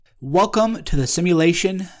Welcome to the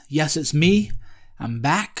simulation. Yes, it's me. I'm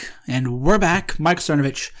back, and we're back. Mike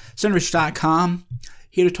Cernovich, Cernovich.com,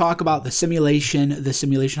 here to talk about the simulation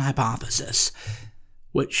hypothesis,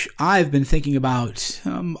 which I've been thinking about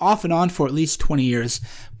off and on for at least 20 years.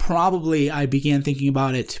 Probably I began thinking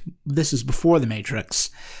about it, this is before The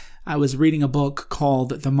Matrix. I was reading a book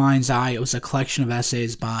called The Mind's Eye. It was a collection of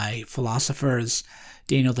essays by philosophers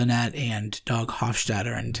Daniel Dennett and Doug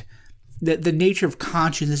Hofstadter, and the nature of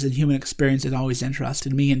consciousness and human experience has always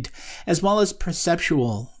interested me, and as well as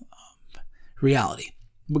perceptual reality,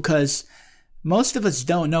 because most of us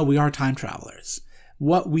don't know we are time travelers.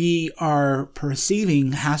 What we are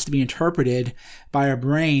perceiving has to be interpreted by our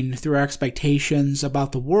brain through our expectations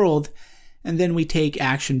about the world, and then we take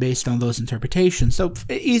action based on those interpretations. So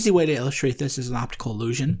an easy way to illustrate this is an optical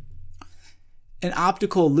illusion. An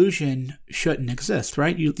optical illusion shouldn't exist,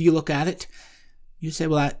 right? You look at it, you say,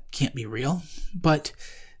 well, that can't be real. But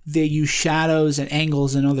they use shadows and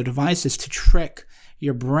angles and other devices to trick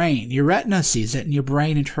your brain. Your retina sees it, and your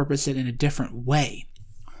brain interprets it in a different way.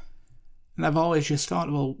 And I've always just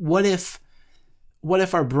thought, well, what if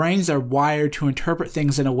our brains are wired to interpret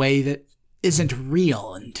things in a way that isn't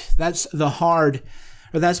real? And that's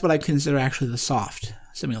that's what I consider actually the soft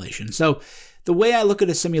simulation. So the way I look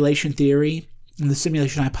at a simulation theory and the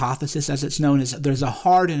simulation hypothesis, as it's known, is there's a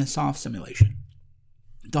hard and a soft simulation.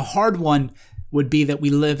 The hard one would be that we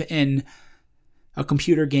live in a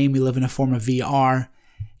computer game, we live in a form of VR,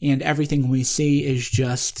 and everything we see is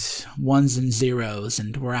just ones and zeros,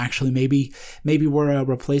 and we're actually maybe we're a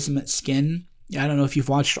replacement skin. I don't know if you've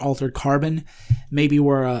watched Altered Carbon. Maybe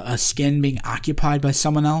we're a skin being occupied by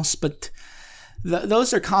someone else, but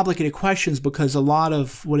those are complicated questions, because a lot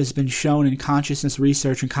of what has been shown in consciousness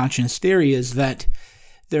research and consciousness theory is that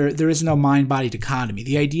there is no mind-body dichotomy.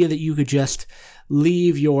 The idea that you could just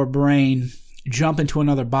leave your brain, jump into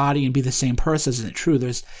another body, and be the same person isn't true.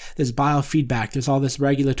 There's biofeedback. There's all this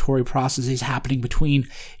regulatory processes happening between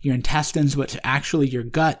your intestines, which actually your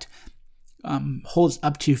gut holds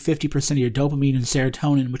up to 50% of your dopamine and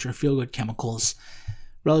serotonin, which are feel-good chemicals,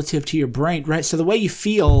 relative to your brain, right? So the way you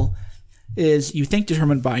feel is, you think,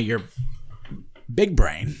 determined by your big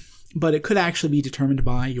brain, but it could actually be determined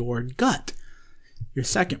by your gut, your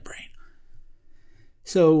second brain.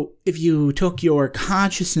 So if you took your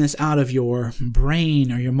consciousness out of your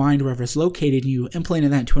brain or your mind, wherever it's located, and you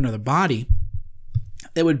implanted that into another body,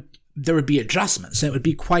 there would be adjustments. It would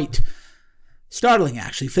be quite startling,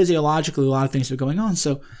 actually. Physiologically, a lot of things are going on.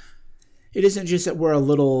 So it isn't just that we're a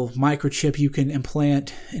little microchip you can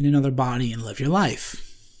implant in another body and live your life.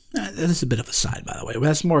 That's a bit of a side, by the way.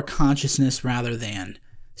 That's more consciousness rather than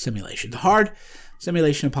simulation. The hard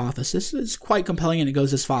simulation hypothesis is quite compelling, and it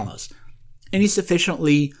goes as follows. Any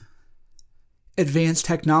sufficiently advanced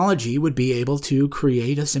technology would be able to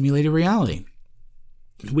create a simulated reality.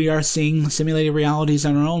 We are seeing simulated realities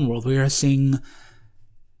in our own world. We are seeing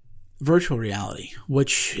virtual reality,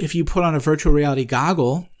 which, if you put on a virtual reality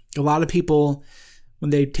goggle, a lot of people,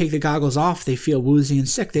 when they take the goggles off, they feel woozy and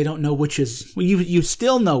sick. They don't know which is, well, you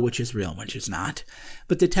still know which is real and which is not,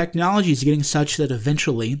 but the technology is getting such that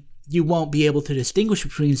eventually you won't be able to distinguish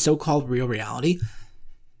between so-called real reality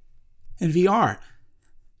and VR.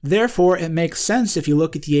 Therefore, it makes sense, if you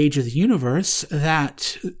look at the age of the universe,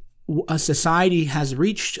 that a society has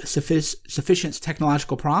reached sufficient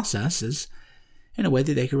technological processes in a way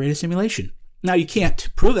that they can create a simulation. Now, you can't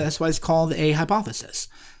prove that. That's why it's called a hypothesis.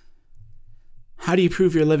 How do you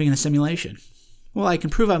prove you're living in a simulation? Well, I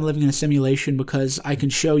can prove I'm living in a simulation because I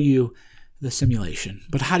can show you the simulation.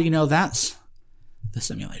 But how do you know that's the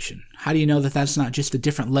simulation? How do you know that that's not just a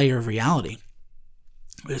different layer of reality?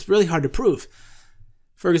 It's really hard to prove.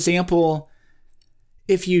 For example,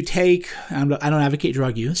 if you take, I don't advocate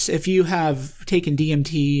drug use, if you have taken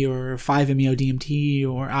DMT or 5-MeO-DMT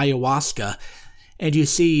or ayahuasca, and you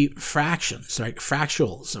see fractions, right,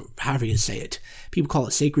 fractals, or however you say it, people call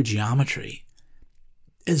it sacred geometry,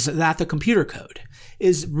 is that the computer code?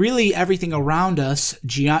 Is really everything around us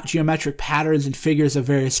geometric patterns and figures of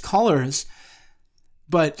various colors?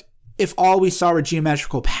 But if all we saw were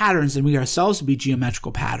geometrical patterns, and we ourselves would be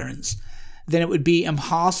geometrical patterns, then it would be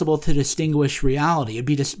impossible to distinguish reality. It'd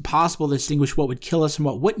be possible to distinguish what would kill us and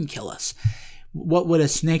what wouldn't kill us. What would a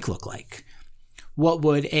snake look like? What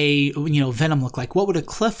would a venom look like? What would a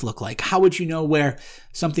cliff look like? How would you know where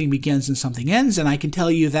something begins and something ends? And I can tell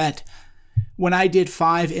you that when I did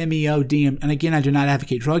 5-MeO-DMT, and again, I do not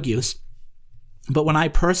advocate drug use, but when I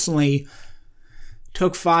personally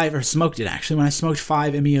took smoked it actually, when I smoked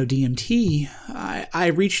 5-MeO-DMT, I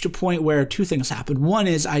reached a point where two things happened. One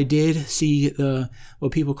is I did see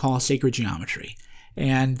what people call sacred geometry.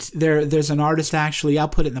 And there's an artist, actually, I'll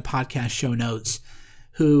put it in the podcast show notes,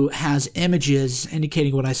 who has images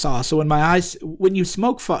indicating what I saw. So when I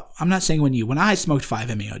smoked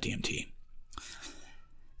 5-MeO-DMT,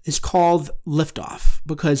 it's called liftoff,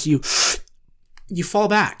 because you fall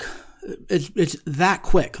back. It's that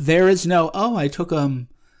quick. There is no, I took a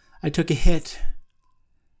hit,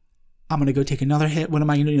 I'm going to go take another hit. What am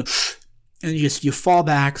I going to do? And you fall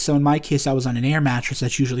back. So in my case, I was on an air mattress.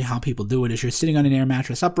 That's usually how people do it, is you're sitting on an air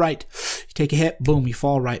mattress upright, you take a hit, boom, you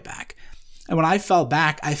fall right back. And when I fell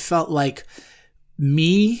back, I felt like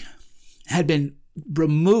me had been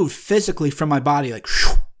removed physically from my body, like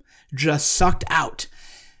just sucked out.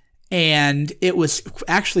 And it was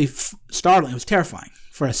actually startling. It was terrifying.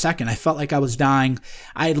 For a second, I felt like I was dying.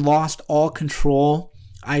 I had lost all control.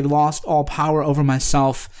 I lost all power over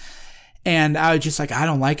myself. And I was just like, I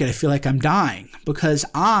don't like it. I feel like I'm dying. Because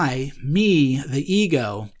the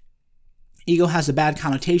ego has a bad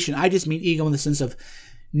connotation. I just mean ego in the sense of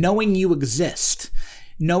knowing you exist,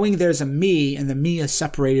 knowing there's a me, and the me is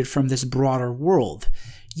separated from this broader world.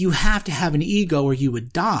 You have to have an ego or you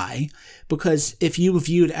would die, because if you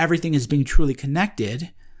viewed everything as being truly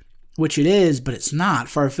connected, which it is, but it's not,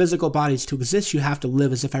 for our physical bodies to exist, you have to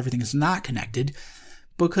live as if everything is not connected,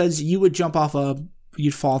 because you would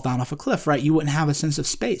you'd fall down off a cliff, right? You wouldn't have a sense of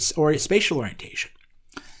space or spatial orientation.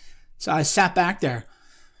 So I sat back there.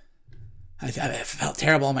 I felt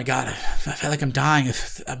terrible. Oh my God, I felt like I'm dying.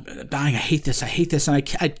 I'm dying. I hate this. And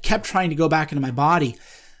I kept trying to go back into my body.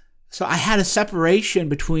 So I had a separation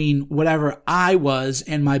between whatever I was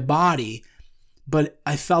and my body, but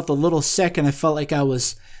I felt a little sick, and I felt like I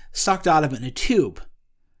was sucked out of it in a tube.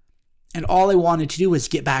 And all I wanted to do was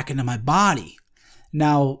get back into my body.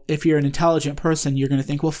 Now, if you're an intelligent person, you're going to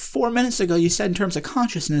think, well, 4 minutes ago you said in terms of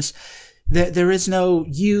consciousness that there is no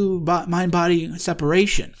mind-body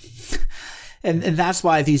separation. And that's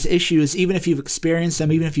why these issues, even if you've experienced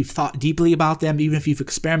them, even if you've thought deeply about them, even if you've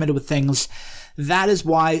experimented with things, that is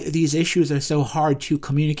why these issues are so hard to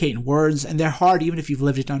communicate in words, and they're hard even if you've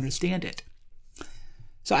lived it to understand it.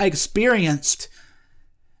 So I experienced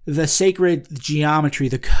the sacred geometry,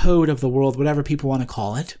 the code of the world, whatever people want to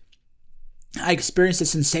call it. I experienced a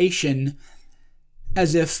sensation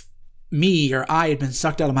as if me or I had been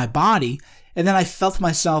sucked out of my body, and then I felt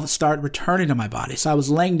myself start returning to my body. So I was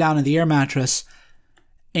laying down in the air mattress,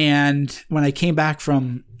 and when I came back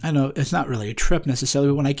from, I know it's not really a trip necessarily,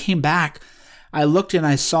 but when I came back, I looked and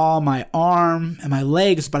I saw my arm and my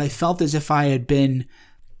legs, but I felt as if I had been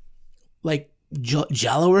like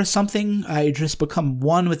jello or something. I had just become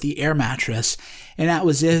one with the air mattress, and it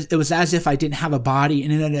was as if I didn't have a body,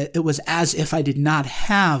 and it was as if I did not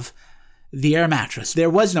have the air mattress. There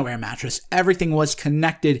was no air mattress. Everything was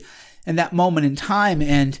connected in that moment in time.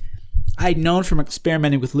 And I'd known from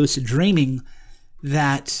experimenting with lucid dreaming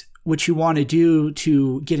that what you want to do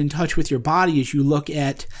to get in touch with your body is you look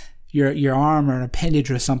at your arm or an appendage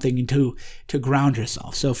or something to ground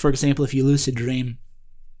yourself. So for example, if you lucid dream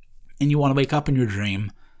and you want to wake up in your dream,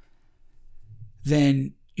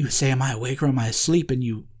 then you say, am I awake or am I asleep? And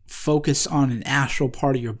you focus on an astral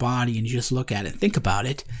part of your body and you just look at it and think about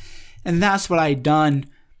it. And that's what I had done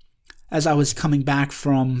as I was coming back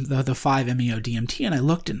from the 5-MeO-DMT, and I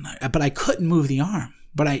looked, but I couldn't move the arm.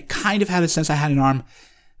 But I kind of had a sense I had an arm,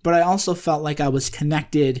 but I also felt like I was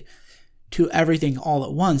connected to everything all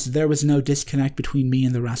at once. There was no disconnect between me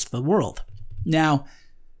and the rest of the world. Now,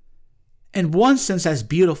 in one sense, that's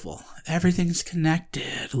beautiful. Everything's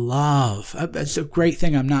connected. Love. It's a great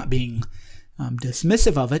thing. I'm not being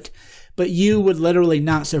dismissive of it, but you would literally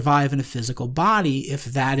not survive in a physical body if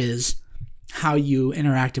that is how you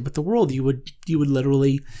interacted with the world. You would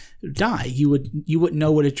literally die. You wouldn't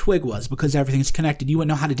know what a twig was because everything's connected. You wouldn't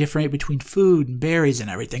know how to differentiate between food and berries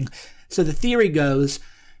and everything. So the theory goes,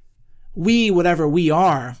 we, whatever we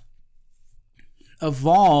are,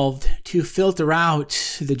 evolved to filter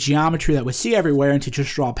out the geometry that we see everywhere and to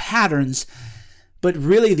just draw patterns. But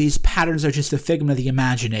really, these patterns are just a figment of the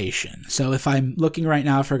imagination. So if I'm looking right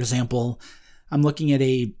now, for example, I'm looking at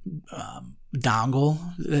a dongle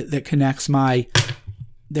that connects my,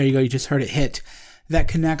 there you go, you just heard it hit, that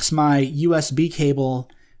connects my USB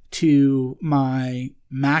cable to my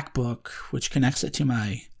MacBook, which connects it to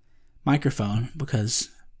my microphone, because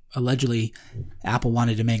allegedly Apple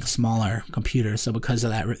wanted to make a smaller computer, so because of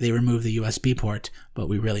that they removed the USB port, but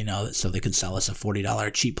we really know that so they could sell us a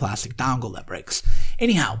 $40 cheap plastic dongle that breaks.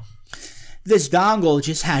 Anyhow, this dongle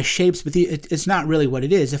just has shapes, but it's not really what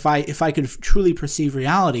it is. If I could truly perceive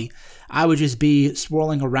reality, I would just be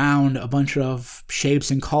swirling around a bunch of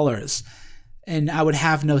shapes and colors, and I would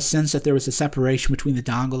have no sense that there was a separation between the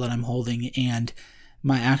dongle that I'm holding and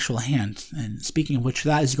my actual hand. And speaking of which,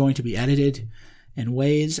 that is going to be edited in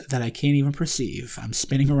ways that I can't even perceive. I'm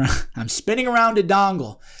spinning around a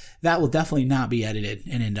dongle. That will definitely not be edited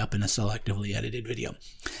and end up in a selectively edited video.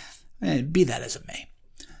 And be that as it may.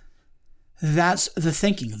 That's the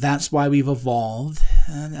thinking. That's why we've evolved,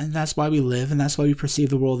 and that's why we live, and that's why we perceive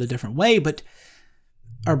the world a different way. But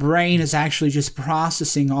our brain is actually just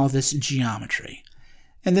processing all this geometry.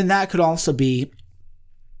 And then that could also be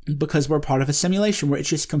because we're part of a simulation where it's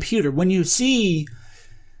just computer. When you see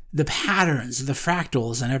the patterns, the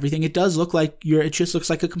fractals and everything, it does look like it just looks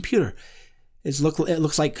like a computer. It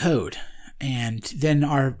looks like code. And then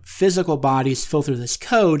our physical bodies filter this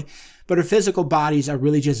code, but our physical bodies are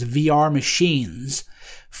really just VR machines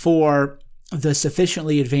for the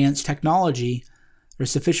sufficiently advanced technology or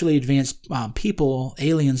sufficiently advanced people,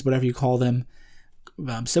 aliens, whatever you call them,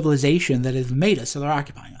 civilization that have made us, so they're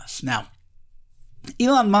occupying us. Now,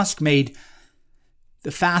 Elon Musk made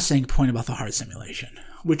the fascinating point about the heart simulation,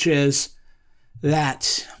 which is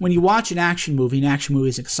that when you watch an action movie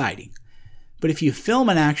is exciting. But if you film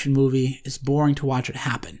an action movie, it's boring to watch it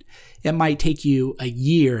happen. It might take you a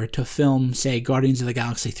year to film, say, Guardians of the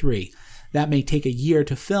Galaxy 3. That may take a year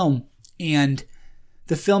to film, and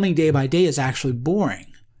the filming day by day is actually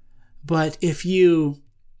boring. But if you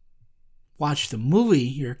watch the movie,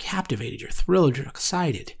 you're captivated, you're thrilled, you're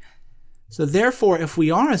excited. So therefore, if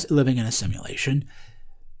we are living in a simulation,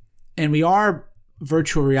 and we are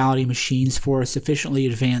virtual reality machines for sufficiently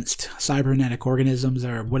advanced cybernetic organisms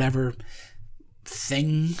or whatever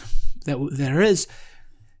thing that there is,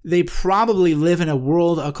 they probably live in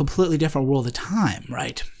a completely different world of time,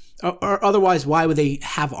 right? Or otherwise, why would they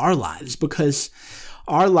have our lives? Because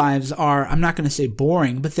our lives are, I'm not going to say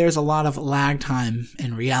boring, but there's a lot of lag time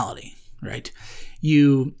in reality, right?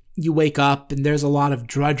 You wake up and there's a lot of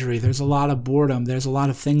drudgery, there's a lot of boredom, there's a lot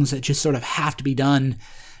of things that just sort of have to be done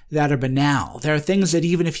that are banal. There are things that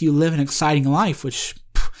even if you live an exciting life, which,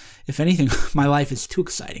 if anything, my life is too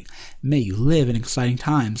exciting. May you live in exciting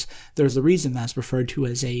times. There's a reason that's referred to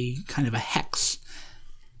as a kind of a hex.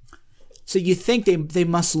 So you think they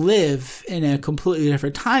must live in a completely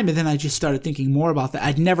different time, and then I just started thinking more about that.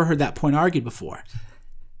 I'd never heard that point argued before.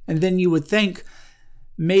 And then you would think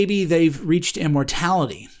maybe they've reached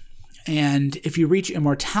immortality. And if you reach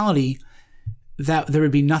immortality, that there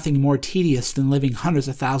would be nothing more tedious than living hundreds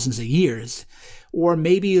of thousands of years. Or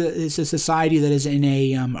maybe it's a society that is in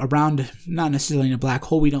around, not necessarily in a black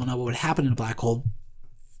hole. We don't know what would happen in a black hole.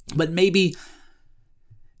 But maybe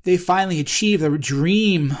they finally achieve their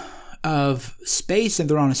dream of space and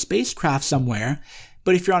they're on a spacecraft somewhere.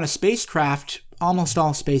 But if you're on a spacecraft, almost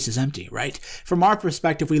all space is empty, right? From our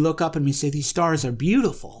perspective, we look up and we say, these stars are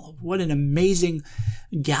beautiful. What an amazing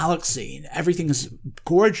galaxy. Everything is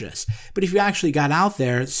gorgeous. But if you actually got out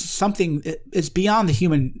there, it's beyond the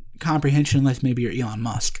human comprehension, unless maybe you're Elon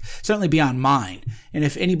Musk. Certainly beyond mine. And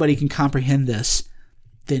if anybody can comprehend this,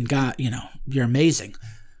 then God, you're amazing.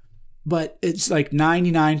 But it's like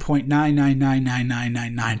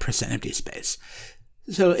 99.9999999% empty space.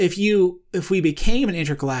 So if we became an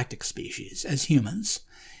intergalactic species as humans,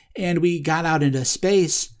 and we got out into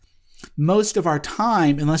space, most of our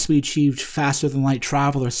time, unless we achieved faster than light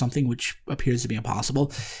travel or something, which appears to be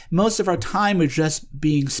impossible, most of our time was just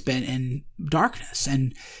being spent in darkness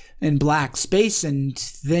and in black space, and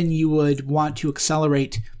then you would want to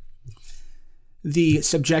accelerate the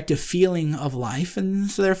subjective feeling of life, and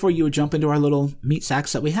so therefore you would jump into our little meat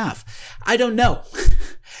sacks that we have. I don't know.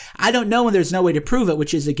 I don't know, and there's no way to prove it,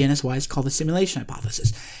 which is, again, is why it's called the simulation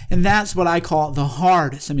hypothesis. And that's what I call the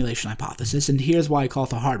hard simulation hypothesis, and here's why I call it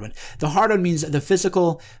the hard one. The hard one means that the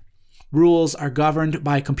physical rules are governed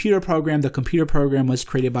by a computer program. The computer program was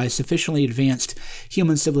created by a sufficiently advanced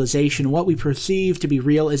human civilization. What we perceive to be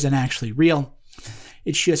real isn't actually real.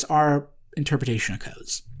 It's just our interpretation of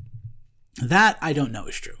codes. That I don't know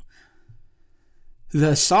is true.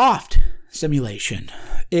 The soft simulation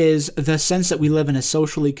is the sense that we live in a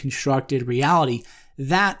socially constructed reality.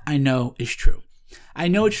 That I know is true. I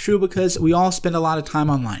know it's true because we all spend a lot of time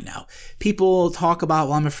online now. People talk about,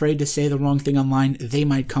 well, I'm afraid to say the wrong thing online. They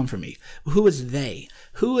might come for me. Who is they?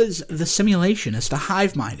 Who is the simulation? It's the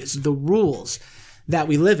hive mind. It's the rules that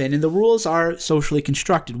we live in. And the rules are socially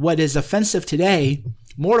constructed. What is offensive today,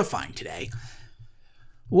 mortifying today,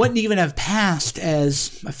 wouldn't even have passed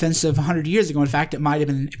as offensive 100 years ago. In fact, it might have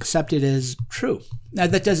been accepted as true. Now,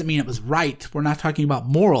 that doesn't mean it was right. We're not talking about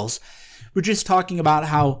morals. We're just talking about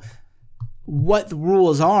how what the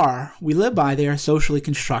rules are we live by. They are socially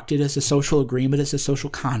constructed. It's a social agreement. It's a social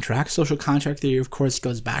contract. Social contract theory, of course,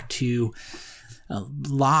 goes back to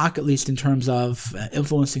Locke, at least in terms of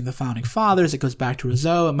influencing the founding fathers. It goes back to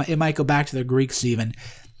Rousseau. It might go back to the Greeks even.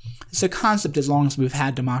 It's a concept as long as we've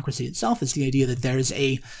had democracy itself. Is the idea that there's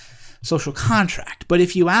a social contract. But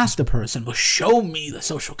if you ask the person, well, show me the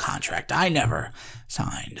social contract. I never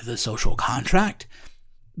signed the social contract.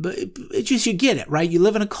 But it just, you get it, right? You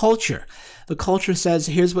live in a culture. The culture says,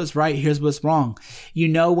 here's what's right, here's what's wrong. You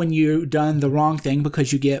know when you've done the wrong thing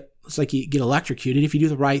because it's like you get electrocuted. If you do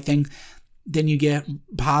the right thing, then you get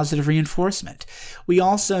positive reinforcement. We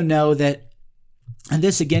also know that, and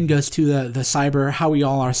this again goes to the cyber, how we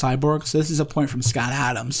all are cyborgs. So this is a point from Scott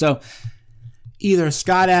Adams. So either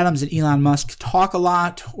Scott Adams and Elon Musk talk a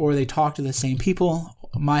lot, or they talk to the same people.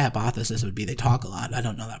 My hypothesis would be they talk a lot. I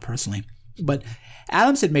don't know that personally. But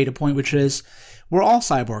Adams had made a point, which is we're all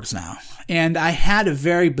cyborgs now. And I had a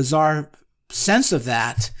very bizarre sense of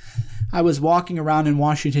that. I was walking around in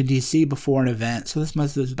Washington, D.C. before an event. So this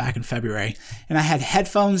was back in February. And I had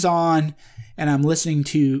headphones on, and I'm listening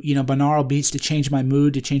to, binaural beats to change my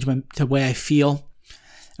mood, to change the way I feel.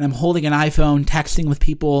 And I'm holding an iPhone, texting with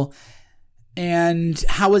people. And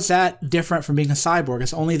how is that different from being a cyborg?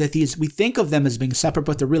 It's only that we think of them as being separate,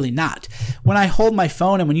 but they're really not. When I hold my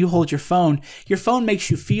phone and when you hold your phone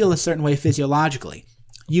makes you feel a certain way physiologically.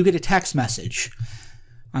 You get a text message,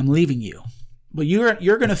 I'm leaving you. But you're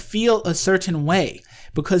going to feel a certain way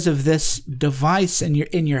because of this device in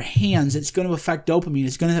your hands. It's going to affect dopamine.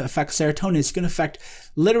 It's going to affect serotonin. It's going to affect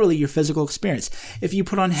literally your physical experience. If you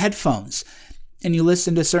put on headphones and you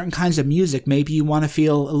listen to certain kinds of music, maybe you want to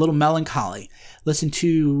feel a little melancholy. Listen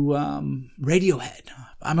to Radiohead.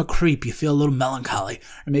 I'm a creep. You feel a little melancholy,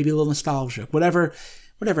 or maybe a little nostalgic. Whatever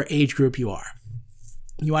age group you are.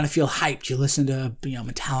 You want to feel hyped. You listen to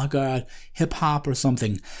Metallica, hip hop, or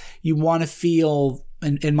something. You want to feel.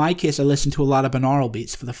 In my case, I listen to a lot of binaural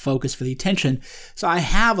beats for the focus, for the attention. So I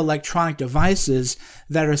have electronic devices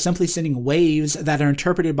that are simply sending waves that are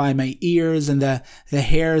interpreted by my ears and the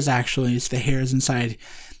hairs, actually. It's the hairs inside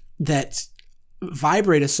that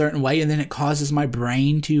vibrate a certain way, and then it causes my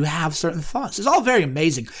brain to have certain thoughts. It's all very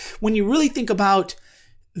amazing. When you really think about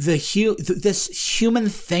this human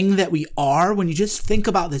thing that we are, when you just think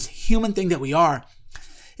about this human thing that we are,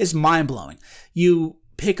 it's mind-blowing. You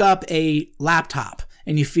pick up a laptop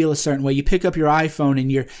and you feel a certain way. You pick up your iPhone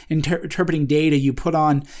and you're interpreting data. You put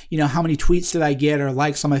on, how many tweets did I get, or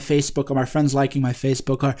likes on my Facebook, or my friends liking my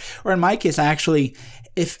Facebook, or in my case,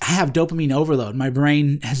 if I have dopamine overload, my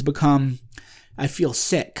brain has become, I feel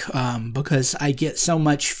sick because I get so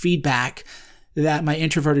much feedback that my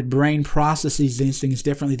introverted brain processes these things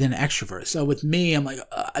differently than an extrovert. So with me, I'm like,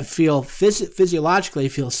 I feel physiologically, I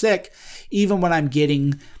feel sick, even when I'm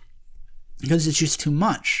getting, because it's just too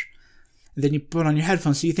much. And then you put on your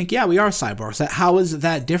headphones, so you think, yeah, we are cyborgs. How is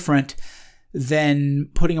that different than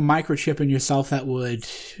putting a microchip in yourself that would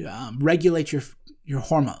regulate your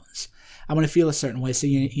hormones? I want to feel a certain way, so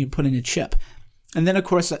you put in a chip. And then, of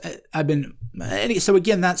course, but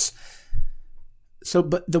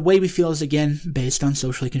the way we feel is, again, based on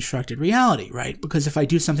socially constructed reality, right? Because if I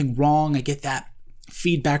do something wrong, I get that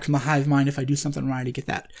feedback from the hive mind. If I do something right, I get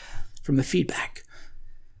that from the feedback.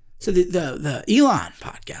 So the Elon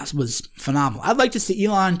podcast was phenomenal. I'd like to see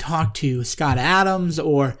Elon talk to Scott Adams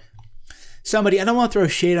or somebody. I don't want to throw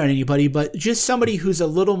shade on anybody, but just somebody who's a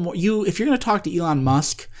little more. If you're going to talk to Elon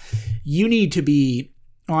Musk, you need to be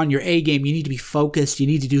on your A game. You need to be focused. You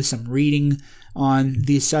need to do some reading on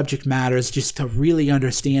these subject matters just to really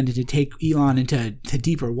understand and to take Elon into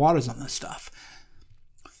deeper waters on this stuff.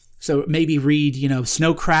 So maybe read,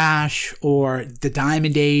 Snow Crash or The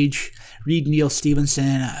Diamond Age. Read Neil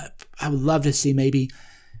Stephenson. I would love to see maybe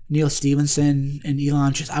Neil Stephenson and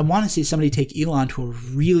Elon. I want to see somebody take Elon to a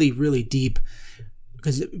really, really deep,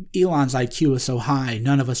 because Elon's IQ is so high,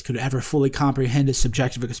 none of us could ever fully comprehend his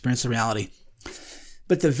subjective experience of reality.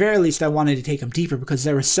 But at the very least, I wanted to take him deeper because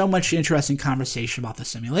there was so much interesting conversation about the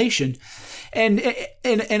simulation. And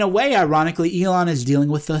in a way, ironically, Elon is dealing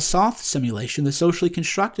with the soft simulation, the socially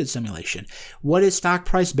constructed simulation. What is stock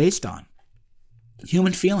price based on?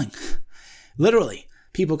 Human feeling. Literally.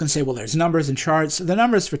 People can say, well, there's numbers and charts. The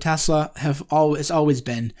numbers for Tesla have always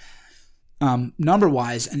been,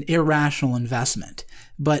 number-wise, an irrational investment.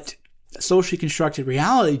 But socially constructed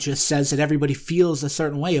reality just says that everybody feels a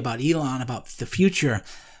certain way about Elon, about the future,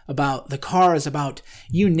 about the cars, about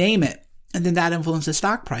you name it. And then that influences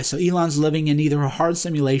stock price. So Elon's living in either a hard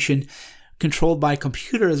simulation, controlled by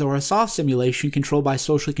computers or a soft simulation controlled by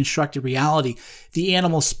socially constructed reality, the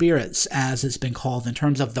animal spirits, as it's been called in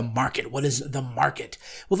terms of the market. What is the market?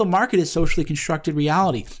 Well, the market is socially constructed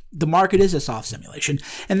reality. The market is a soft simulation,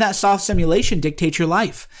 and that soft simulation dictates your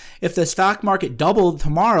life. If the stock market doubled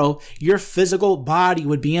tomorrow, your physical body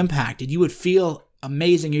would be impacted. You would feel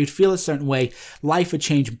amazing. You'd feel a certain way. Life would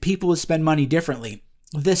change. People would spend money differently.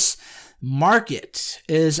 This market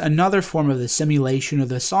is another form of the simulation, of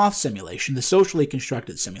the soft simulation, the socially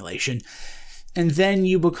constructed simulation. And then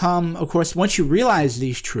you become, of course, once you realize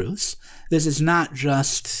these truths, this is not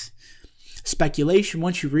just speculation.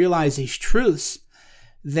 Once you realize these truths,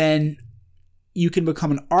 then you can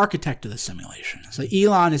become an architect of the simulation. So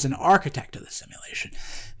Elon is an architect of the simulation.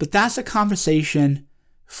 But that's a conversation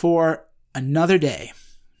for another day.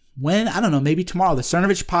 When, I don't know, maybe tomorrow. The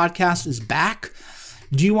Cernovich podcast is back.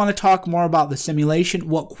 Do you want to talk more about the simulation?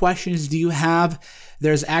 What questions do you have?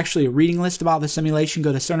 There's actually a reading list about the simulation.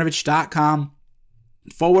 Go to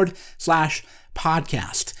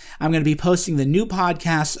cernovich.com/podcast. I'm going to be posting the new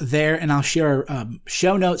podcast there, and I'll share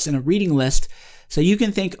show notes and a reading list so you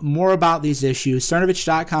can think more about these issues.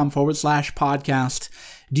 cernovich.com/podcast.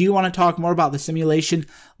 Do you want to talk more about the simulation?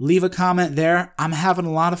 Leave a comment there. I'm having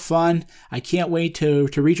a lot of fun. I can't wait to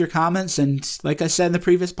read your comments. And like I said in the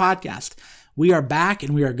previous podcast, we are back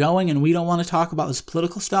and we are going, and we don't want to talk about this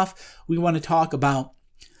political stuff. We want to talk about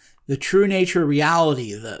the true nature of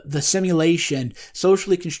reality, the simulation,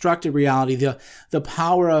 socially constructed reality, the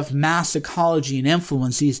power of mass psychology and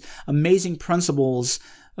influence, these amazing principles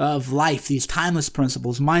of life, these timeless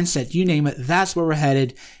principles, mindset, you name it. That's where we're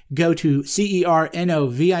headed. Go to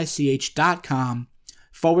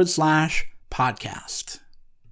cernovich.com/podcast.